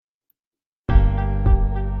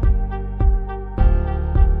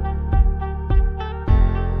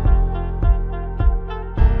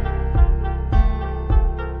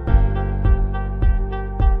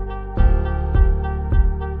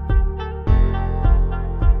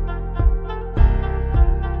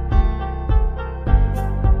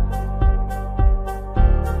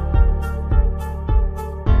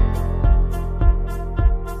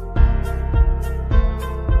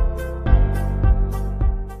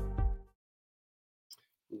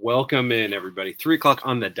Welcome in, everybody. 3 o'clock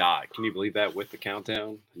on the dot. Can you believe that with the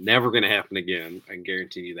countdown? Never going to happen again. I can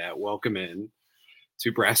guarantee you that. Welcome in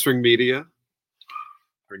to Brass Ring Media,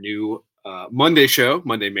 our new Monday show,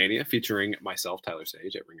 Monday Mania, featuring myself, Tyler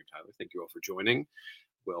Sage at Ringer Tyler. Thank you all for joining.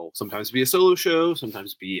 Will sometimes be a solo show,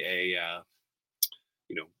 sometimes be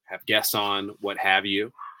have guests on, what have you.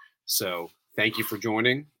 So thank you for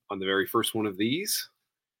joining on the very first one of these.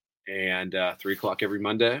 And 3 o'clock every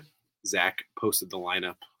Monday. Zach posted the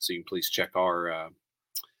lineup, so you can please check our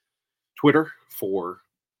Twitter for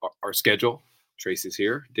our schedule. Tracy's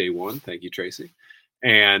here, day one. Thank you, Tracy.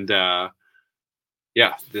 And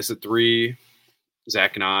this at 3,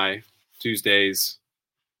 Zach and I, Tuesdays.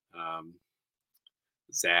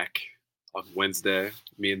 Zach on Wednesday,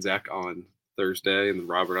 me and Zach on Thursday, and then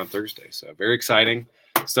Robert on Thursday. So very exciting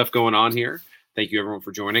stuff going on here. Thank you, everyone,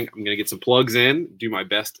 for joining. I'm going to get some plugs in, do my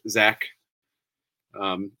best Zach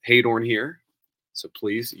Haydorn here. So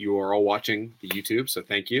please, you are all watching the YouTube, so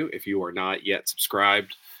thank you. If you are not yet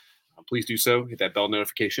subscribed, please do so. Hit that bell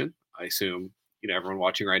notification. I assume everyone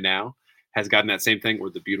watching right now has gotten that same thing where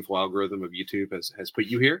the beautiful algorithm of YouTube has put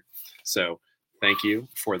you here. So thank you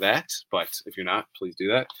for that. But if you're not, please do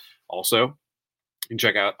that. Also, you can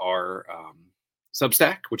check out our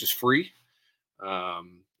Substack, which is free,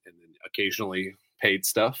 and then occasionally paid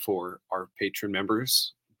stuff for our patron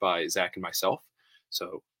members by Zach and myself.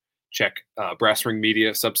 So check Brass Ring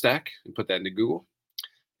Media Substack and put that into Google.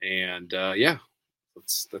 And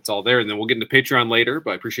that's all there. And then we'll get into Patreon later,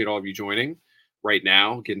 but I appreciate all of you joining right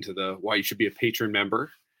now. Get into the why you should be a patron member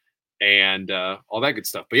and all that good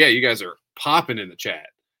stuff. But yeah, you guys are popping in the chat.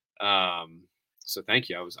 So thank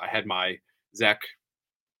you. I had my Zach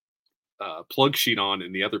plug sheet on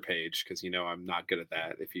in the other page because I'm not good at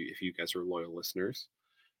that if you guys are loyal listeners.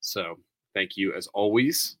 So thank you as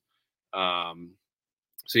always.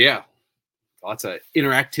 So yeah, lots of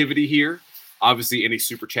interactivity here. Obviously, any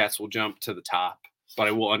super chats will jump to the top, but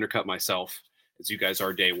I will undercut myself as you guys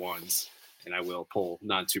are day ones, and I will pull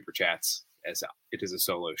non-super chats as it is a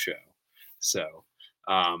solo show. So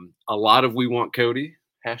a lot of "We Want Cody"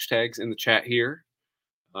 hashtags in the chat here.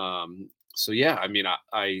 So yeah, I mean,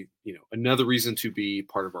 I another reason to be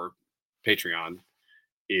part of our Patreon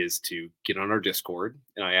is to get on our Discord,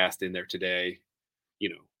 and I asked in there today,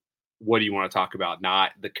 what do you want to talk about?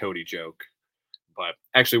 Not the Cody joke, but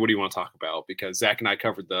actually, what do you want to talk about? Because Zach and I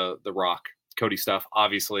covered the Rock Cody stuff.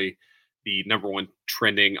 Obviously, the number one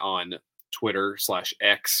trending on Twitter /X,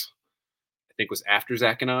 I think was after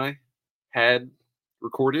Zach and I had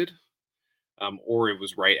recorded, or it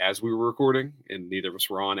was right as we were recording, and neither of us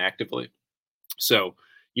were on actively. So,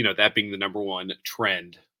 that being the number one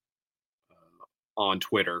trend on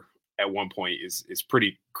Twitter at one point is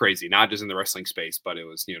pretty crazy, not just in the wrestling space, but it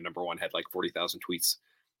was, number one, had like 40,000 tweets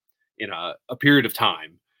in a period of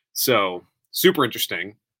time. So super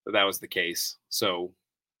interesting that was the case. So,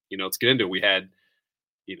 let's get into it. We had,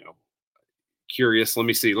 curious. Let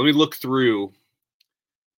me see. Let me look through.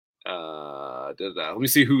 Let me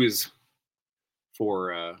see who is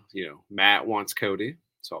for, Matt wants Cody.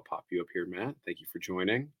 So I'll pop you up here, Matt. Thank you for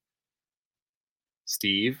joining.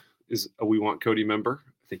 Steve is a We Want Cody member.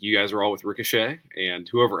 I think you guys are all with Ricochet and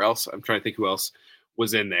whoever else. I'm trying to think who else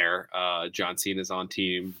was in there. John Cena's on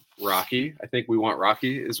Team Rocky. I think We Want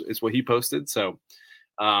Rocky is what he posted. So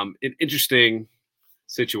an interesting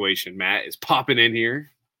situation. Matt is popping in here.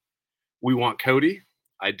 We Want Cody.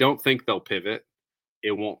 I don't think they'll pivot.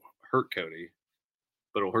 It won't hurt Cody,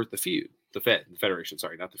 but it'll hurt the feud. The Federation,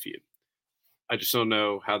 sorry, not the feud. I just don't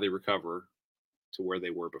know how they recover to where they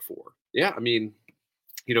were before. Yeah, I mean,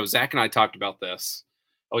 Zach and I talked about this.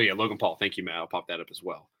 Oh, yeah, Logan Paul. Thank you, Matt. I'll pop that up as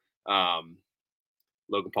well.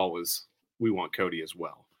 Logan Paul was We Want Cody as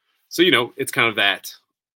well. So, it's kind of that,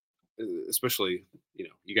 especially,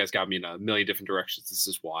 you guys got me in a million different directions. This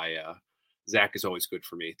is why Zach is always good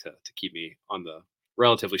for me to keep me on the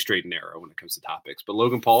relatively straight and narrow when it comes to topics. But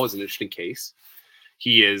Logan Paul is an interesting case.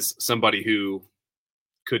 He is somebody who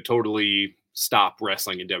could totally stop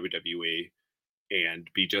wrestling in WWE and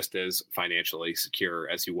be just as financially secure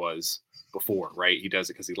as he was before, right? He does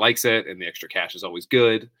it because he likes it, and the extra cash is always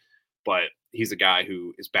good. But he's a guy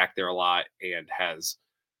who is back there a lot and has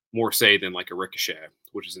more say than like a Ricochet,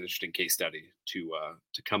 which is an interesting case study to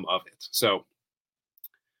come of it. So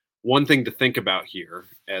one thing to think about here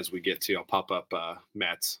as we get to, I'll pop up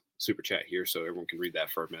Matt's super chat here so everyone can read that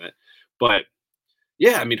for a minute. But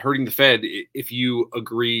yeah, I mean, hurting the Fed, if you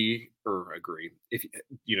agree, if,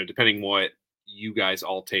 depending what you guys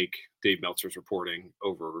all take Dave Meltzer's reporting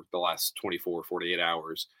over the last 24, 48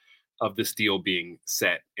 hours of this deal being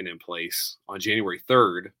set and in place on January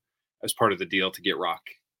 3rd as part of the deal to get Rock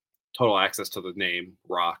total access to the name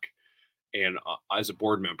Rock, and as a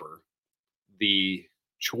board member, the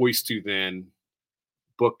choice to then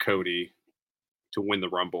book Cody to win the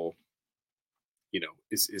Rumble,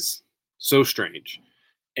 is so strange.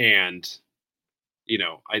 And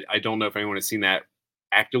I don't know if anyone has seen that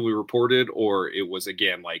actively reported, or it was,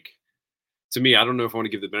 again, like, to me, I don't know if I want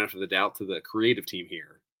to give the benefit of the doubt to the creative team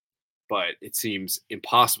here, but it seems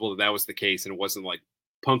impossible that that was the case, and it wasn't like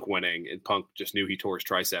Punk winning, and Punk just knew he tore his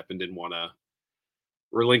tricep and didn't want to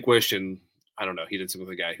relinquish. And I don't know, he did something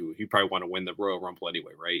with a guy who he probably want to win the Royal Rumble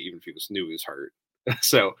anyway, right? Even if knew he was hurt.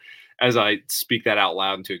 So as I speak that out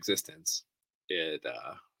loud into existence, it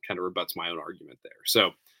kind of rebuts my own argument there.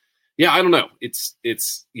 So yeah, I don't know. It's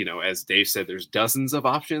as Dave said, there's dozens of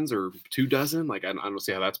options, or 24. Like, I don't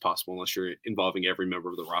see how that's possible unless you're involving every member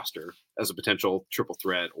of the roster as a potential triple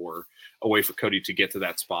threat, or a way for Cody to get to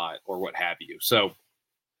that spot, or what have you. So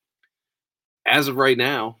as of right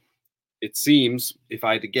now, it seems, if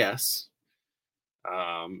I had to guess,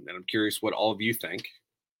 and I'm curious what all of you think,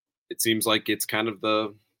 it seems like it's kind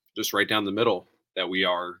of just right down the middle, that we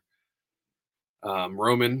are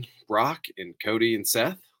Roman, Brock, and Cody and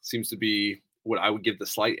Seth seems to be what I would give the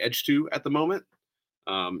slight edge to at the moment.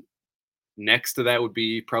 Next to that would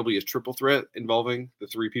be probably a triple threat involving the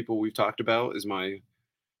three people we've talked about, is my,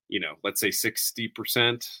 let's say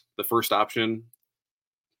 60% the first option,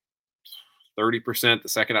 30% the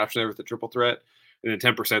second option there with the triple threat, and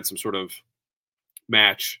then 10% some sort of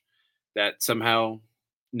match that somehow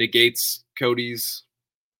negates Cody's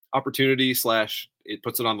opportunity, / it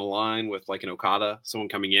puts it on the line with, like, an Okada, someone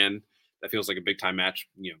coming in that feels like a big time match.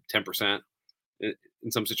 10%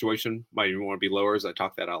 in some situation, might even want to be lower as I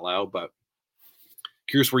talk that out loud. But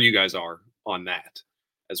curious where you guys are on that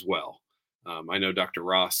as well. I know Dr.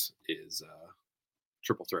 Ross is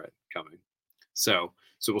triple threat coming, so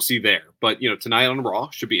we'll see there. But tonight on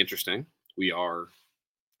Raw should be interesting. We are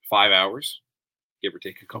 5 hours, give or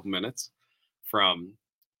take a couple minutes, from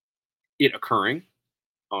it occurring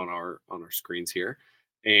on our screens here,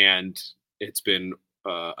 and it's been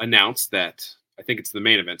announced that, I think it's the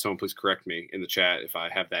main event. Someone please correct me in the chat if I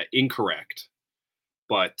have that incorrect.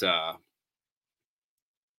 But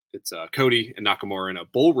it's Cody and Nakamura in a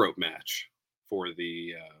Bullrope match for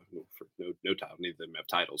the for no title. Neither of them have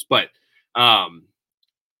titles, but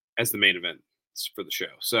as the main event for the show.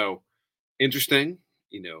 So interesting.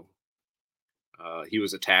 He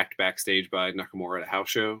was attacked backstage by Nakamura at a house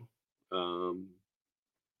show. And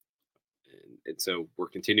so we're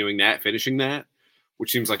continuing that, finishing that,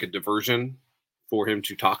 which seems like a diversion for him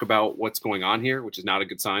to talk about what's going on here, which is not a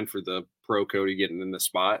good sign for the pro Cody getting in the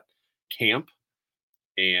spot camp,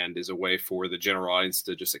 and is a way for the general audience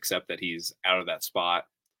to just accept that he's out of that spot.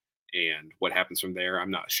 And what happens from there,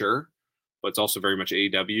 I'm not sure. But it's also very much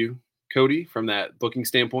AEW Cody from that booking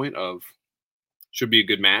standpoint of, should be a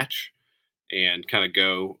good match, and kind of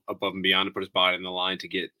go above and beyond to put his body in the line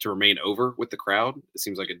to remain over with the crowd. It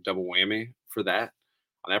seems like a double whammy for that,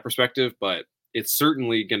 on that perspective. But it's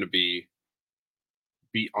certainly going to be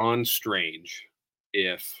beyond strange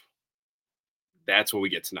if that's what we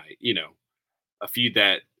get tonight. A feud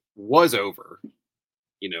that was over,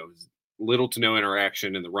 little to no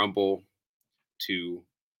interaction in the Rumble, to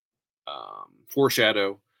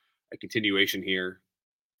foreshadow a continuation here,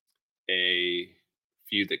 a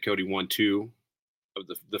feud that Cody won 2 of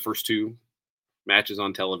the first 2 matches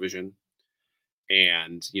on television.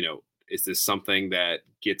 And, is this something that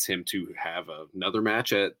gets him to have another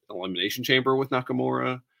match at Elimination Chamber with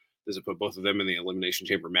Nakamura? Does it put both of them in the Elimination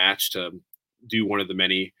Chamber match to do one of the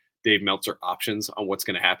many Dave Meltzer options on what's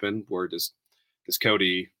going to happen? Where does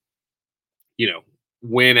Cody,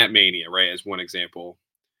 win at Mania, right, as one example,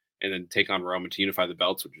 and then take on Roman to unify the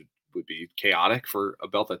belts, which would be chaotic for a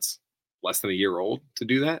belt that's less than a year old to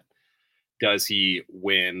do that? Does he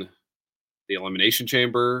win the Elimination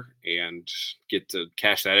Chamber and get to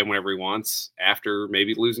cash that in whenever he wants, after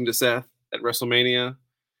maybe losing to Seth at WrestleMania?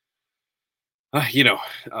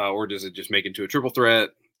 Or does it just make it to a triple threat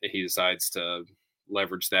and he decides to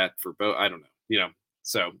leverage that for both? I don't know.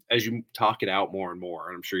 So as you talk it out more and more,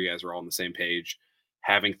 and I'm sure you guys are all on the same page,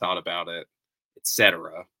 having thought about it,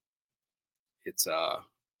 etc., it's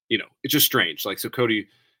it's just strange. Like, so Cody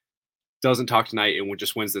doesn't talk tonight and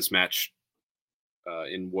just wins this match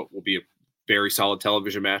in what will be a very solid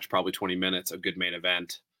television match, probably 20 minutes, a good main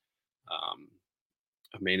event,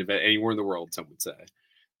 a main event anywhere in the world, some would say.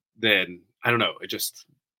 Then I don't know, it just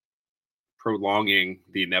prolonging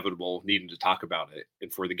the inevitable, needing to talk about it,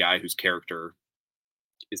 and for the guy whose character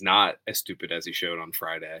is not as stupid as he showed on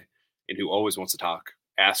Friday, and who always wants to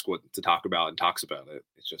ask what to talk about, and talks about it.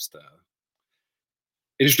 It's just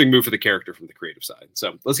interesting move for the character from the creative side.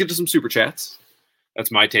 So let's get to some super chats.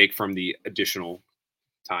 That's my take from the additional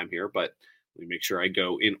time here, but let me make sure I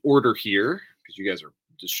go in order here because you guys are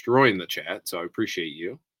destroying the chat. So I appreciate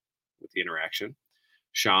you with the interaction.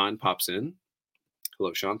 Sean pops in.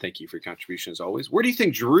 Hello, Sean. Thank you for your contribution as always. Where do you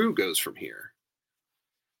think Drew goes from here?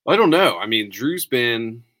 Well, I don't know. I mean, Drew's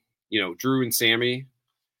been, Drew and Sammy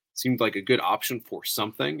seemed like a good option for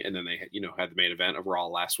something. And then they, had the main event of Raw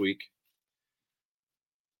last week.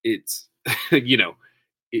 It's,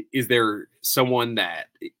 is there someone that,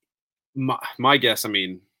 my guess, I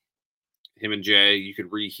mean, him and Jay, you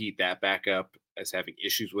could reheat that back up as having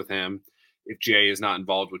issues with him. If Jay is not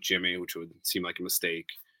involved with Jimmy, which would seem like a mistake.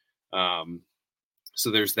 So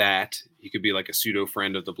there's that. He could be like a pseudo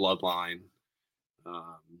friend of the bloodline.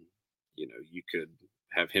 You could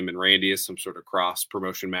have him and Randy as some sort of cross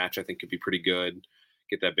promotion match. I think could be pretty good.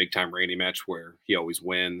 Get that big time Randy match where he always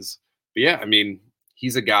wins. But yeah, I mean,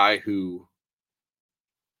 he's a guy who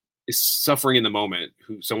is suffering in the moment.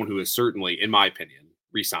 Someone who is certainly, in my opinion,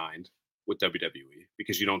 re-signed with WWE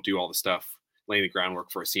because you don't do all the stuff laying the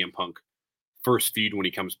groundwork for a CM Punk first feud when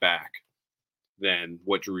he comes back than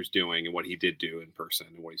what Drew's doing and what he did do in person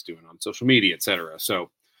and what he's doing on social media, etc.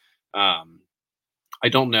 So I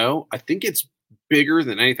don't know. I think it's bigger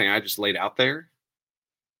than anything I just laid out there.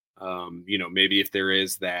 Maybe if there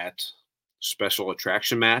is that special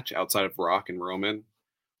attraction match outside of Rock and Roman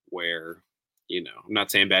where, I'm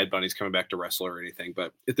not saying Bad Bunny's coming back to wrestle or anything,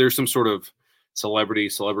 but if there's some sort of celebrity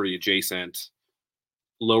adjacent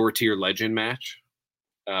lower tier legend match,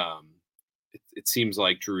 it seems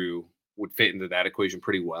like Drew would fit into that equation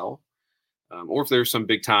pretty well. Or if there's some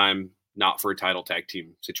big time, not for a title tag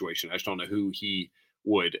team situation, I just don't know who he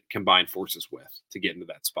would combine forces with to get into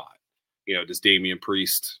that spot. Does Damian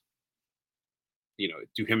Priest,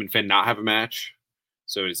 do him and Finn not have a match?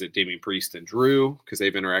 So is it Damian Priest and Drew because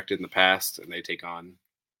they've interacted in the past and they take on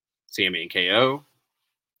Sammy and KO?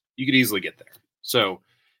 You could easily get there. So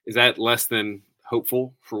is that less than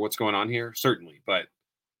hopeful for what's going on here? Certainly. But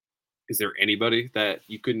is there anybody that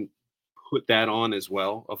you couldn't put that on as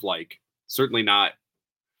well of certainly not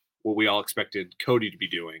what we all expected Cody to be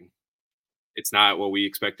doing. It's not what we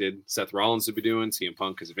expected Seth Rollins to be doing, CM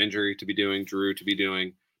Punk because of injury to be doing, Drew to be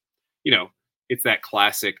doing. It's that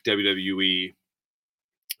classic WWE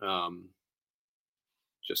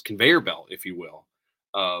just conveyor belt, if you will,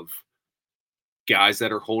 of guys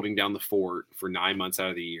that are holding down the fort for 9 months out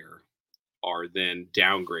of the year are then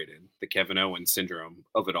downgraded, the Kevin Owens syndrome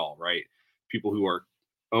of it all, right? People who are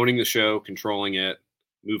owning the show, controlling it,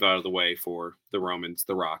 move out of the way for the Romans,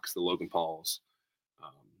 the Rocks, the Logan Pauls,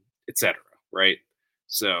 etc. Right?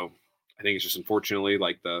 So I think it's just unfortunately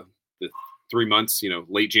the 3 months,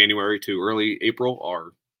 late January to early April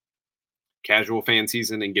are casual fan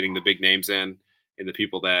season and getting the big names in, and the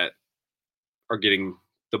people that are getting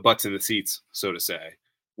the butts in the seats, so to say,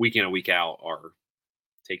 week in and week out are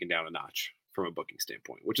taken down a notch from a booking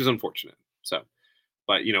standpoint, which is unfortunate. So,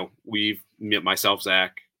 but we've myself,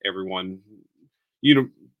 Zach, everyone,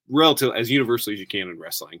 relative as universally as you can in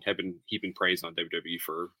wrestling, have been heaping praise on WWE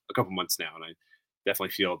for a couple months now, and I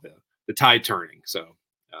definitely feel the tide turning. So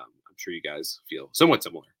I'm sure you guys feel somewhat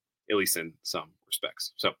similar, at least in some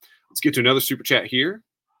respects. So let's get to another super chat here.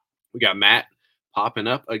 We got Matt popping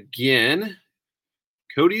up again.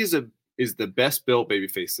 Cody is the best built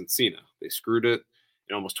babyface since Cena. They screwed it.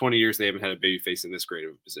 In almost 20 years, they haven't had a babyface in this great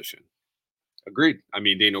of a position. Agreed. I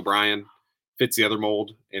mean, Daniel Bryan fits the other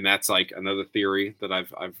mold, and that's another theory that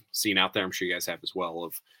I've seen out there. I'm sure you guys have as well,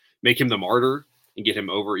 of make him the martyr and get him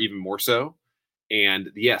over even more so.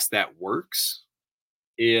 And yes, that works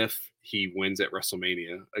if he wins at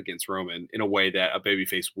WrestleMania against Roman in a way that a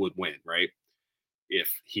babyface would win, right? If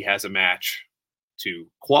he has a match to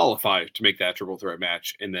qualify to make that triple threat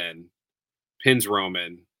match and then pins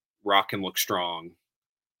Roman, Rock can look strong,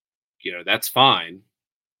 that's fine.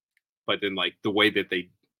 But then the way that they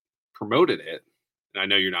promoted it, and I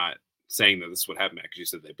know you're not saying that this would happen because you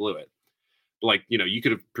said they blew it, but you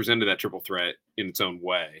could have presented that triple threat in its own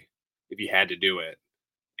way if you had to do it,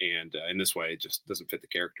 and in this way it just doesn't fit the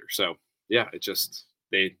character. So yeah, it just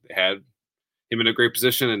they had him in a great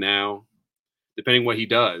position, and now depending what he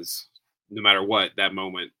does, no matter what, that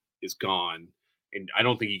moment is gone, and I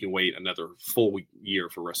don't think you can wait another full year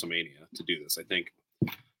for WrestleMania to do this. I think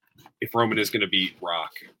if Roman is going to beat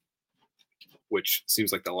Rock, which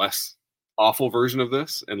seems like the less awful version of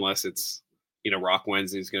this, unless it's, Rock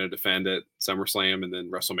wins and he's going to defend at SummerSlam and then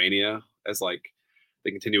WrestleMania as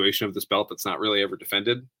the continuation of this belt that's not really ever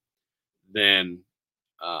defended, then,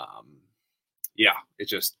 it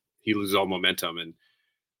just, he loses all momentum. And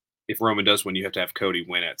if Roman does win, you have to have Cody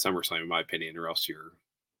win at SummerSlam, in my opinion, or else you're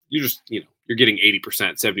you're just, you're getting 80%,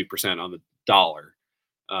 70% on the dollar,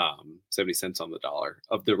 70 cents on the dollar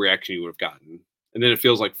of the reaction you would have gotten. And then it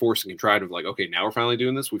feels like forcing and contrived of like, okay, now we're finally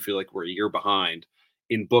doing this. We feel like we're a year behind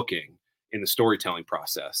in booking, in the storytelling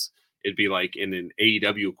process. It'd be like in an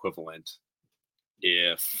AEW equivalent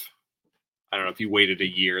if, I don't know, if you waited a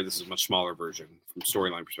year. This is a much smaller version from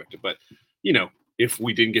storyline perspective. But, if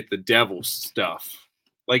we didn't get the devil stuff,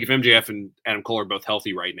 like if MJF and Adam Cole are both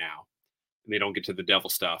healthy right now, and they don't get to the devil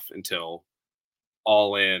stuff until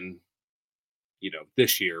All In,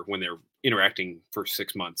 this year when they're interacting for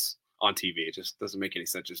 6 months on TV. It just doesn't make any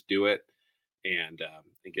sense. Just do it and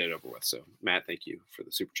get it over with. So, Matt, thank you for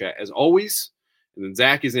the super chat as always. And then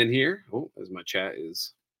Zach is in here. Oh, as my chat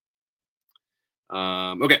is.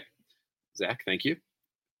 Okay. Zach, thank you.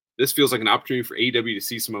 This feels like an opportunity for AEW to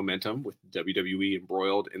see some momentum with WWE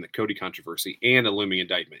embroiled in the Cody controversy and a looming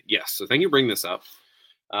indictment. Yes. So thank you for bringing this up.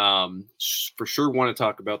 For sure want to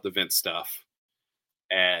talk about the Vince stuff,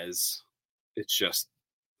 as it's just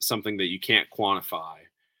something that you can't quantify.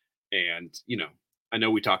 And, I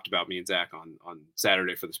know we talked about, me and Zach on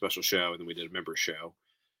Saturday for the special show, and then we did a member show,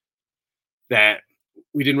 that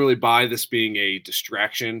we didn't really buy this being a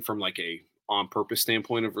distraction from like a on purpose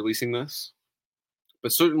standpoint of releasing this,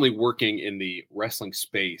 but certainly working in the wrestling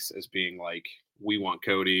space as being like, we want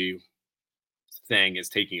Cody thing is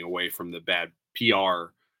taking away from the bad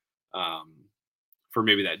PR for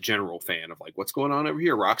maybe that general fan of like, what's going on over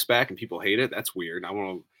here? Rock's back and people hate it. That's weird. I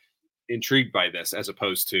want to intrigued by this, as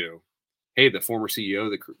opposed to, hey, the former CEO,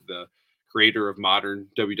 the creator of modern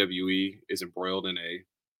WWE is embroiled in a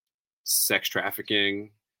sex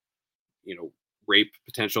trafficking, rape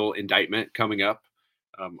potential indictment coming up,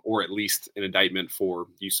 or at least an indictment for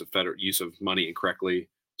use of money incorrectly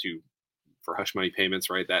for hush money payments.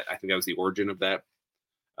 Right. That, I think that was the origin of that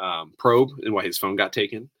probe and why his phone got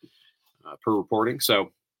taken, per reporting.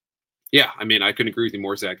 So, yeah, I mean, I couldn't agree with you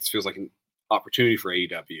more, Zach. This feels like an opportunity for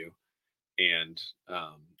AEW. And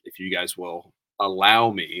if you guys will allow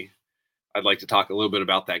me, I'd like to talk a little bit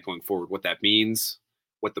about that going forward, what that means,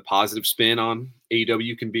 what the positive spin on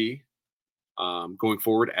AEW can be going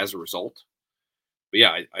forward as a result. But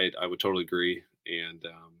yeah, I would totally agree. And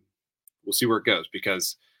we'll see where it goes,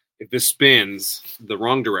 because if this spins the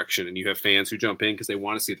wrong direction and you have fans who jump in because they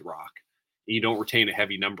want to see The Rock, and you don't retain a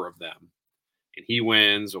heavy number of them, and he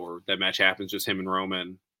wins, or that match happens just him and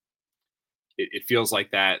Roman, it feels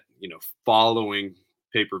like that, following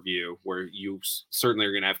pay-per-view where you certainly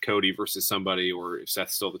are going to have Cody versus somebody, or if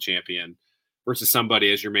Seth's still the champion, versus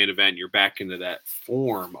somebody as your main event. You're back into that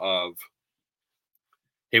form of,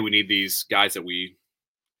 hey, we need these guys that we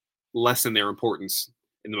lessen their importance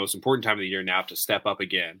in the most important time of the year now to step up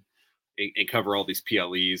again and cover all these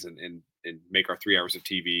PLEs and make our 3 hours of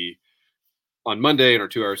TV on Monday and our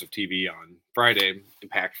 2 hours of TV on Friday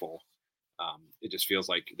impactful. It just feels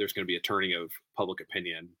like there's going to be a turning of public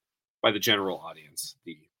opinion by the general audience,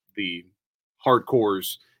 the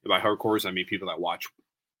hardcores. And by hardcores, I mean people that watch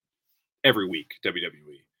every week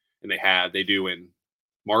WWE, and they do in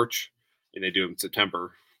March and they do in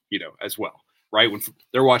September, as well, right? When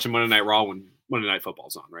they're watching Monday Night Raw, when Monday Night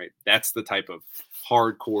Football's on, right? That's the type of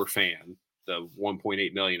hardcore fan, the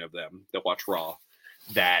 1.8 million of them that watch Raw,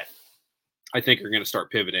 that I think are going to start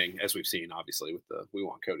pivoting, as we've seen, obviously, with the We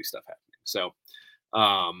Want Cody stuff happening. So,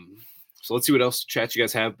 so let's see what else chat you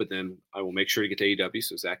guys have, but then I will make sure to get to AEW.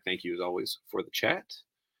 So, Zach, thank you as always for the chat,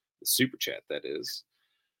 the super chat, that is.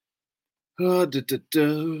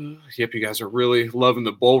 Yep, you guys are really loving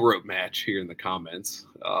the Bullrope match here in the comments.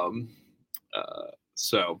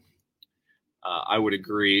 So I would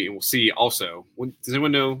agree, and we'll see. Also, does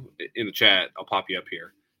anyone know in the chat? I'll pop you up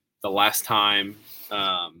here. The last time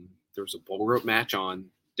there was a Bullrope match on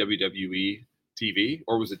WWE TV,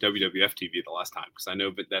 or was it WWF TV the last time? Because I know,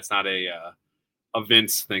 but that's not a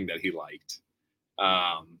Vince thing that he liked.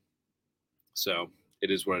 So it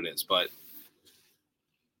is what it is. But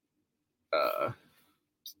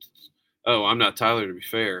oh, I'm not Tyler, to be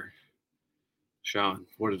fair. Sean,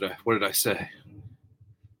 what did I say?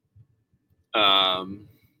 I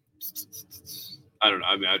don't know.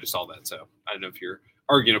 I mean, I just saw that, so I don't know if you're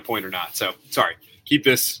arguing a point or not. So sorry. Keep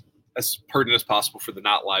this as pertinent as possible for the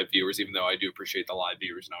not live viewers, even though I do appreciate the live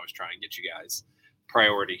viewers and always try and get you guys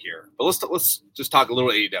priority here. But let's just talk a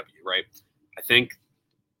little AEW, right? I think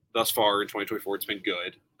thus far in 2024, it's been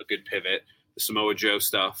good, a good pivot. The Samoa Joe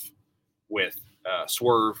stuff with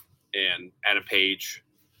Swerve and Adam Page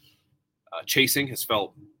chasing has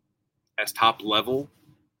felt as top level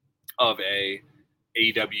of a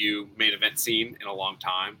AEW main event scene in a long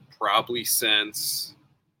time, probably since,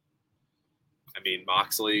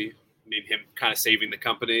 Moxley, him kind of saving the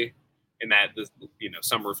company in that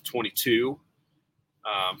summer of 22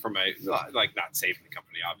 from a like not saving the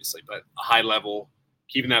company obviously, but a high level,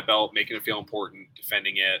 keeping that belt, making it feel important,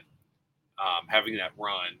 defending it, having that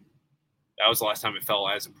run. That was the last time it felt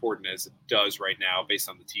as important as it does right now, based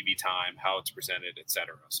on the TV time, how it's presented,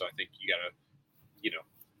 etc. So I think you got to,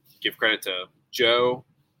 give credit to Joe,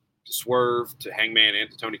 to Swerve, to Hangman,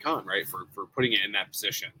 and to Tony Khan, right, for putting it in that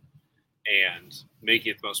position and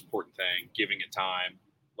making it the most important thing, giving it time,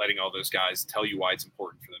 letting all those guys tell you why it's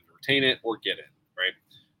important for them to retain it or get it, right?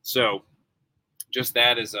 So just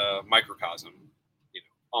that is a microcosm.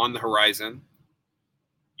 On the horizon,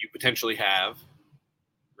 you potentially have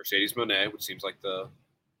Mercedes Moné, which seems like the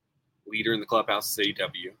leader in the clubhouse is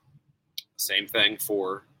AEW. Same thing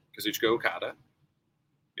for Kazuchika Okada.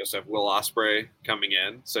 You also have Will Ospreay coming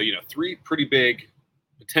in. So, 3 pretty big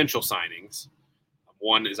potential signings.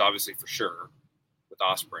 One is obviously for sure with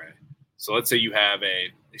Ospreay. So let's say you have a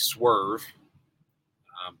Swerve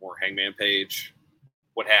or Hangman Page,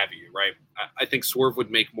 what have you, right? I think Swerve would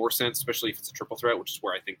make more sense, especially if it's a triple threat, which is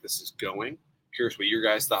where I think this is going. Curious what your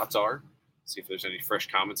guys' thoughts are. See if there's any fresh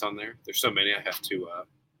comments on there. There's so many I have to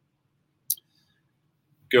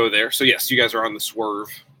go there. So, yes, you guys are on the Swerve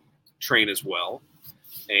train as well.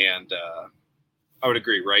 And I would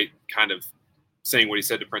agree, right? Kind of saying what he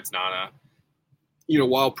said to Prince Nana.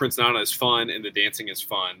 While Prince Nana is fun and the dancing is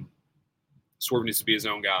fun, Swerve needs to be his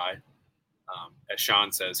own guy, as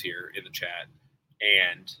Sean says here in the chat.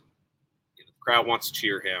 And the crowd wants to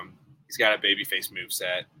cheer him. He's got a babyface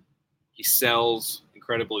moveset. He sells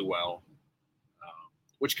incredibly well,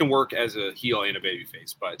 which can work as a heel and a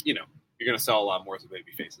babyface. But, you're going to sell a lot more as a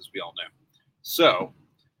babyface, as we all know. So,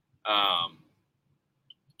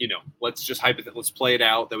 let's just let's play it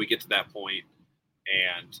out that we get to that point,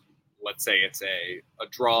 and let's say it's a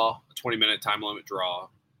draw, a 20-minute time limit draw,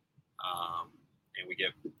 and we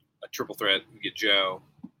get a triple threat. We get Joe,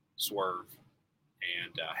 Swerve,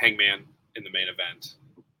 and Hangman in the main event.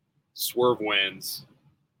 Swerve wins.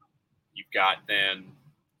 You've got then,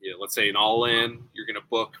 let's say an all-in. You're going to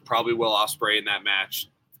book probably Will Ospreay in that match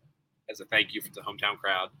as a thank you for the hometown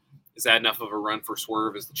crowd. Is that enough of a run for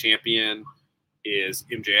Swerve as the champion? Is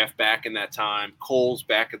MJF back in that time? Cole's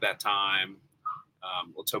back at that time.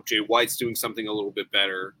 Let's hope Jay White's doing something a little bit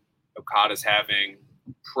better. Okada's having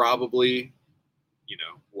probably,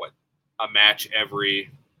 a match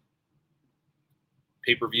every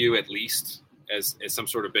pay-per-view at least as some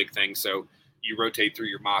sort of big thing. So you rotate through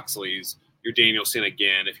your Moxleys, your Danielson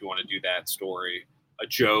again if you want to do that story. A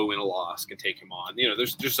Joe in a loss can take him on.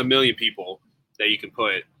 There's just a million people that you can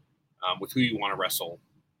put with who you want to wrestle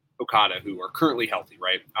Okada, who are currently healthy,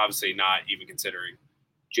 right? Obviously not even considering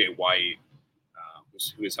Jay White,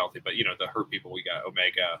 who is healthy, but the hurt people, we got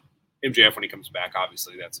Omega, MJF when he comes back,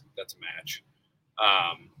 obviously that's a match.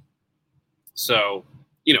 So,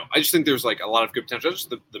 I just think there's like a lot of good potential. Just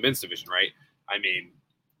the men's division, right? I mean,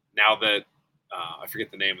 now that I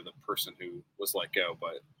forget the name of the person who was let go,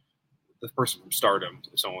 but the person from Stardom,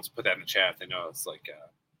 if someone wants to put that in the chat, they know it's like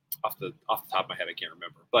off the top of my head, I can't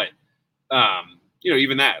remember. But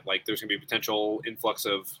even that, like, there's gonna be a potential influx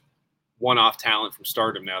of one-off talent from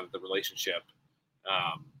Stardom now that the relationship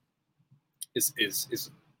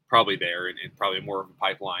is probably there and probably more of a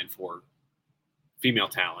pipeline for female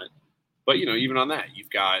talent. But even on that,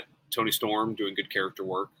 you've got Tony Storm doing good character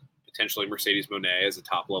work, potentially Mercedes Moné as a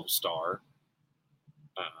top-level star.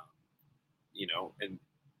 And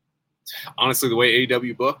honestly, the way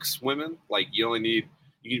AEW books women, like you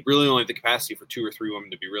really only have the capacity for 2 or 3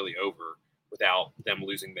 women to be really over without them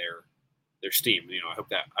losing their steam.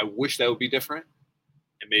 I wish that would be different,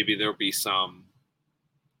 and maybe there'll be some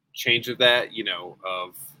change of that. You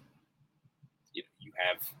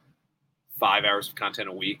have 5 hours of content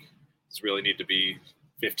a week. Does really need to be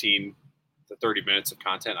 15 to 30 minutes of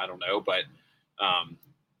content? I don't know, but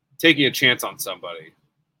taking a chance on somebody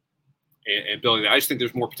and building that, I just think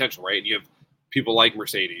there's more potential, right? And you have people like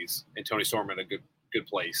Mercedes and Tony Storm in a good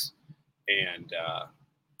place, and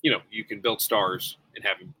you can build stars and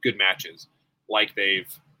have good matches like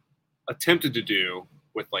they've attempted to do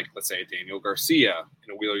with, like, let's say, Daniel Garcia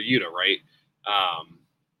and a Wheeler Yuta, right?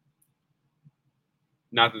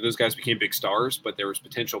 Not that those guys became big stars, but there was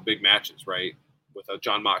potential big matches, right? With a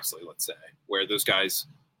John Moxley, let's say, where those guys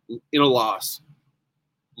in a loss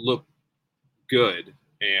look good.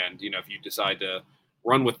 And, if you decide to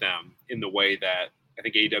run with them in the way that I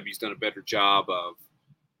think AEW's done a better job of,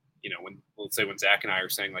 when Zach and I are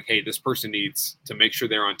saying, like, hey, this person needs to make sure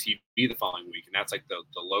they're on TV the following week. And that's like the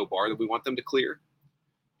low bar that we want them to clear.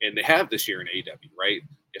 And they have this year in AEW, right?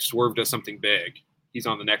 If Swerve does something big, he's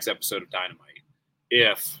on the next episode of Dynamite.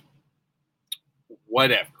 If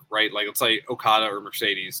whatever, right? Like, let's say Okada or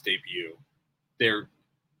Mercedes debut.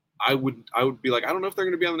 I would be like, I don't know if they're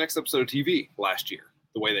going to be on the next episode of TV last year,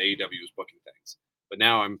 the way the AEW was booking things. But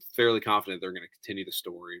now I'm fairly confident they're going to continue the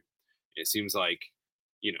story. It seems like,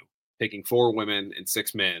 picking 4 women and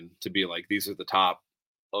 6 men to be like, these are the top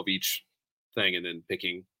of each thing, and then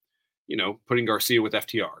picking, putting Garcia with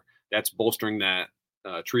FTR. That's bolstering that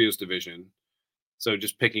trios division. So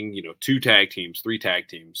just picking, 2 tag teams, 3 tag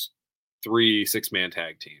teams, 3 6-man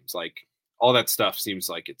tag teams, like all that stuff seems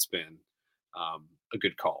like it's been a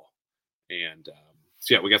good call. And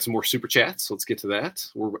so yeah, we got some more super chats. Let's get to that.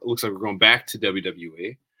 It looks like we're going back to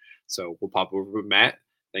WWE. So we'll pop over with Matt.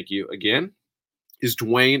 Thank you again. Is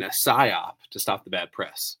Dwayne a psyop to stop the bad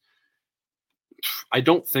press? I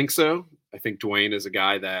don't think so. I think Dwayne is a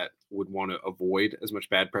guy that would want to avoid as much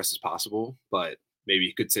bad press as possible, but maybe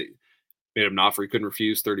he could say, made him an offer he couldn't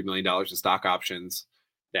refuse, $30 million in stock options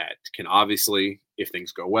that can obviously, if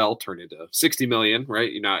things go well, turn into $60 million,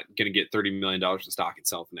 right? You're not going to get $30 million in stock and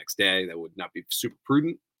sell it the next day. That would not be super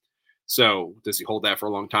prudent. So does he hold that for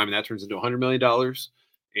a long time and that turns into $100 million?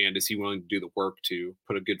 And is he willing to do the work to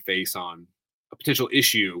put a good face on a potential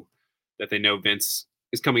issue that they know Vince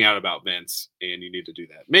is coming out about Vince, and you need to do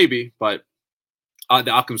that? Maybe, but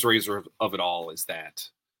the Occam's razor of it all is that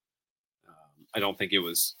I don't think he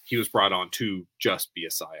was brought on to just be a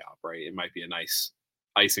psyop, right? It might be a nice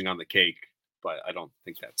icing on the cake, but I don't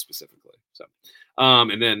think that specifically. So,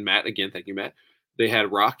 and then Matt, again, thank you, Matt. They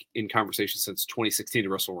had Rock in conversation since 2016 to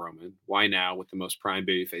Russell Roman. Why now, with the most prime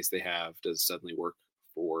babyface they have, does it suddenly work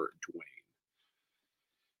for Dwayne?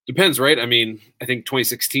 Depends, right? I mean, I think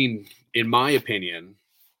 2016, in my opinion,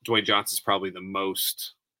 Dwayne Johnson's probably the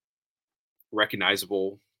most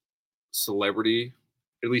recognizable celebrity,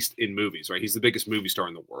 at least in movies, right? He's the biggest movie star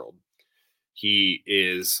in the world. He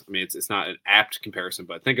is, I mean, it's not an apt comparison,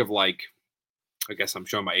 but think of like, I guess I'm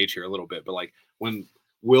showing my age here a little bit, but like when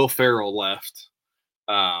Will Ferrell left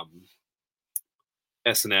SNL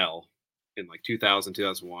in like 2000,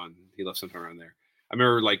 2001, he left sometime around there. I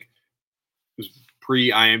remember like it was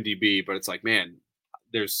pre-IMDb, but it's like, man,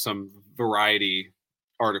 there's some Variety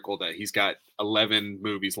article that he's got 11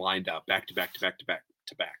 movies lined up back to back to back to back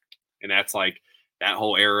to back. And that's like that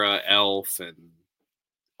whole era, Elf and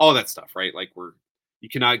all that stuff, right? Like you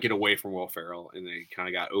cannot get away from Will Ferrell, and they kind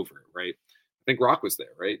of got over it, right? I think Rock was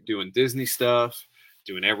there, right? Doing Disney stuff,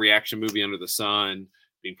 doing every action movie under the sun,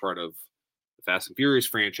 being part of the Fast and Furious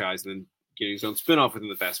franchise, and then getting his own spinoff within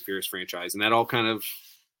the Fast and Furious franchise. And that all kind of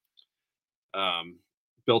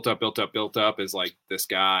built up as like this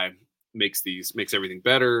guy makes everything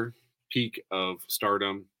better, peak of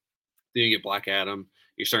stardom. Then you get Black Adam.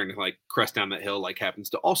 You're starting to like crest down that hill, like happens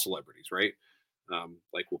to all celebrities, right?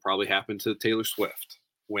 Like will probably happen to Taylor Swift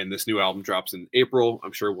when this new album drops in April.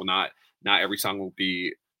 I'm sure will not every song will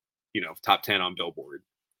be, top 10 on Billboard.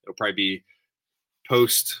 It'll probably be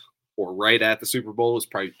post or right at the Super Bowl is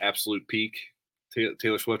probably absolute peak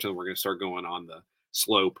Taylor Swift, and we're going to start going on the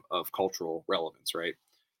slope of cultural relevance, right?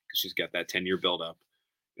 Because she's got that 10-year buildup.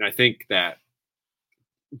 And I think that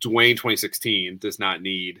Dwayne 2016 does not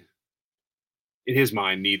need, in his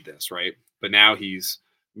mind, need this, right? But now he's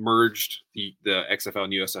merged the XFL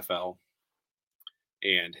and USFL,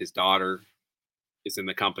 and his daughter is in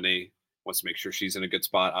the company, wants to make sure she's in a good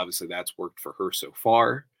spot. Obviously, that's worked for her so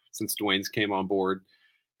far since Dwayne's came on board.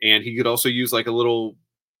 And he could also use like a little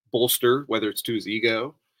bolster, whether it's to his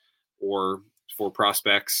ego or for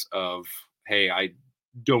prospects of, hey, I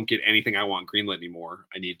don't get anything I want greenlit anymore.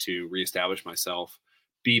 I need to reestablish myself,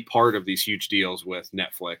 be part of these huge deals with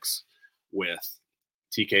Netflix, with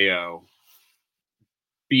TKO,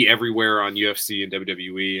 be everywhere on UFC and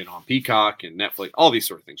WWE and on Peacock and Netflix, all these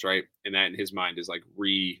sort of things, right? And that in his mind is like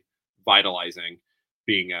revitalizing,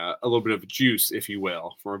 being a little bit of juice, if you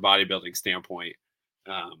will, from a bodybuilding standpoint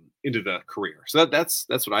into the career. So that's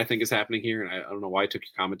what I think is happening here. And I don't know why I took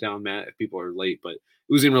your comment down, Matt, if people are late, but it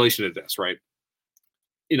was in relation to this, right?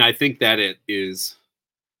 And I think that it is,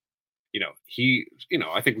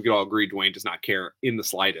 I think we could all agree Dwayne does not care in the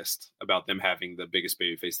slightest about them having the biggest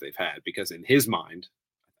babyface they've had, because in his mind,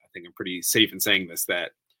 I think I'm pretty safe in saying this,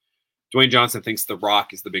 that Dwayne Johnson thinks The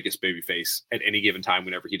Rock is the biggest babyface at any given time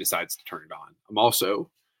whenever he decides to turn it on. I'm also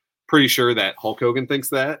pretty sure that Hulk Hogan thinks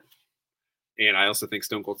that. And I also think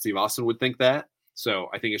Stone Cold Steve Austin would think that. So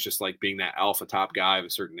I think it's just like being that alpha top guy of a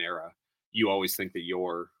certain era. You always think that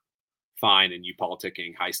you're fine, and you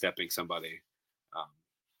politicking, high stepping somebody.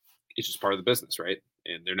 It's just part of the business, right?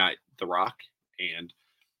 And they're not The Rock. And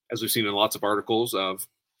as we've seen in lots of articles of,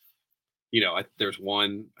 there's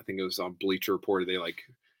one, I think it was on Bleacher Report,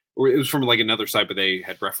 or it was from like another site, but they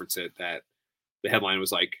had referenced it, that the headline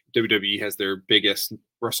was like, WWE has their biggest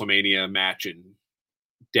WrestleMania match in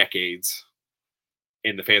decades,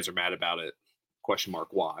 and the fans are mad about it. Question mark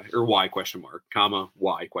why, or why question mark comma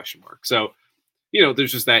why question mark. So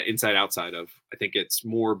there's just that inside outside of, I think it's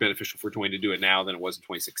more beneficial for Dwayne to do it now than it was in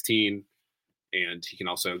 2016, and he can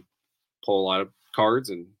also pull a lot of cards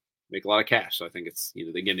and make a lot of cash. So I think it's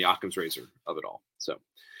again the Occam's razor of it all. So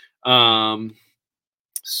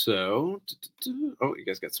you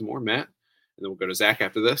guys got some more, Matt. And then we'll go to Zach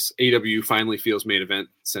after this. AEW finally feels main event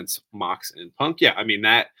since Mox and Punk. Yeah, I mean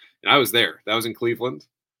that, and I was there. That was in Cleveland.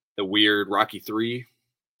 The weird Rocky 3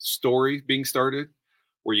 story being started,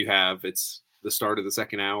 where you have, it's the start of the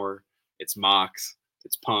second hour. It's Mox.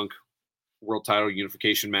 It's Punk. World title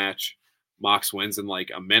unification match. Mox wins in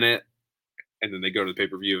like a minute, and then they go to the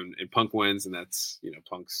pay-per-view, and Punk wins, and that's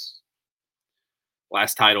Punk's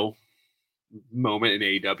last title moment in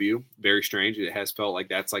AEW. Very strange. It has felt like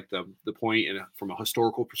that's like the point from a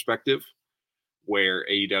historical perspective where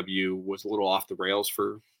AEW was a little off the rails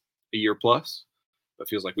for a year plus, but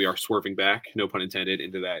feels like we are swerving back, no pun intended,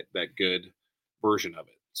 into that good version of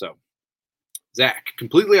it. So Zach,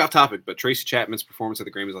 completely off topic, but Tracy Chapman's performance at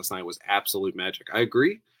the Grammys last night was absolute magic. I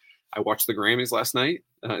agree. I watched the Grammys last night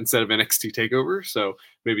instead of NXT TakeOver, so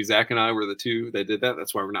maybe Zach and I were the two that did that.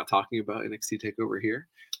 That's why we're not talking about NXT TakeOver here.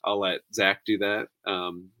 I'll let Zach do that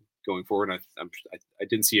going forward. I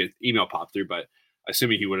didn't see an email pop through, but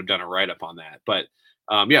assuming he would have done a write-up on that. But,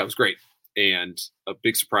 it was great. And a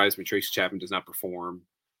big surprise when Tracy Chapman does not perform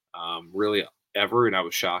really ever, and I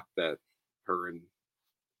was shocked that her and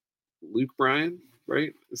Luke Bryan,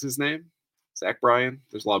 right, is his name? Zach Bryan?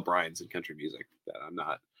 There's a lot of Bryans in country music that I'm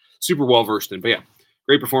not super well-versed in. But, yeah,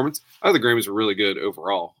 great performance. I thought the Grammys were really good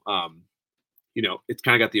overall. It's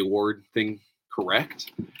kind of got the award thing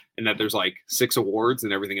correct, and that there's like 6 awards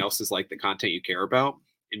and everything else is like the content you care about,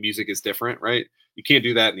 and music is different, right? You can't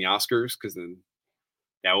do that in the Oscars, because then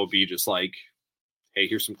that would be just like, hey,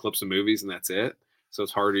 here's some clips of movies and that's it. So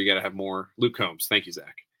it's harder. You got to have more. Luke Combs. Thank you,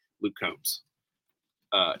 Zach. Luke Combs.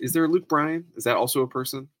 Is there a Luke Bryan? Is that also a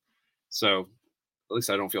person? So at least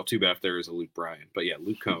I don't feel too bad if there is a Luke Bryan. But yeah,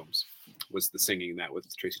 Luke Combs was the singing that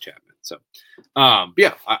with Tracy Chapman. So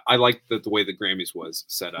I like the way the Grammys was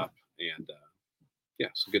set up, and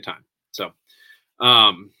it's a good time. So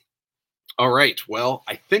all right. Well,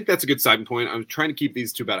 I think that's a good side point. I'm trying to keep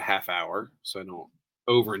these to about a half hour so I don't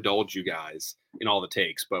overindulge you guys in all the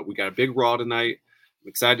takes. But we got a big Raw tonight. I'm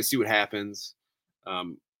excited to see what happens.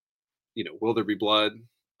 Will there be blood?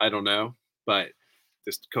 I don't know. But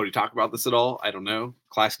does Cody talk about this at all? I don't know.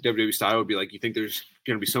 Classic WWE style would be like, you think there's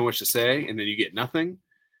going to be so much to say, and then you get nothing.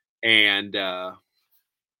 And then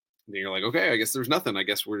you're like, okay, I guess there's nothing. I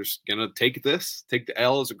guess we're just going to take the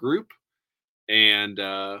L as a group, and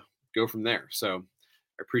go from there. So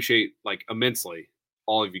I appreciate immensely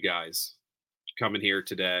all of you guys coming here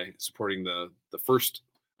today, supporting the first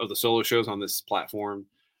of the solo shows on this platform,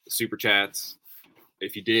 the super chats.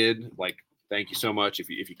 If you did, thank you so much. If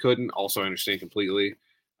you couldn't, also I understand completely.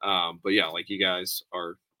 But yeah, you guys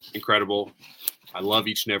are incredible. I love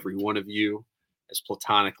each and every one of you as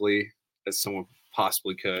platonically as someone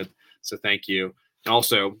possibly could. So thank you. And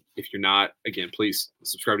also, if you're not, again, please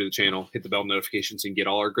subscribe to the channel, hit the bell notifications, and get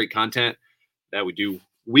all our great content that we do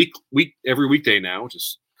every weekday now, which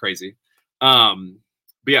is crazy. But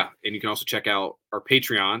yeah, and you can also check out our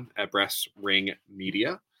Patreon at Brass Ring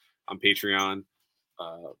Media on Patreon.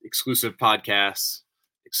 Exclusive podcasts,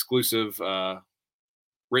 exclusive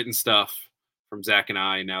written stuff from Zach and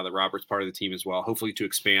I, now that Robert's part of the team as well, hopefully to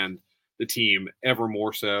expand the team ever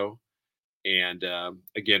more so. And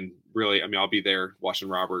again, really, I'll be there watching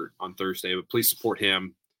Robert on Thursday, but please support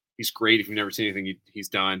him. He's great. If you've never seen anything he's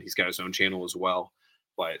done, he's got his own channel as well.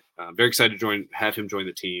 But very excited to have him join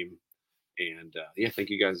the team. And thank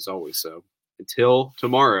you guys as always. So until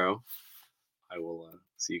tomorrow, I will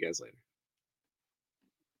see you guys later.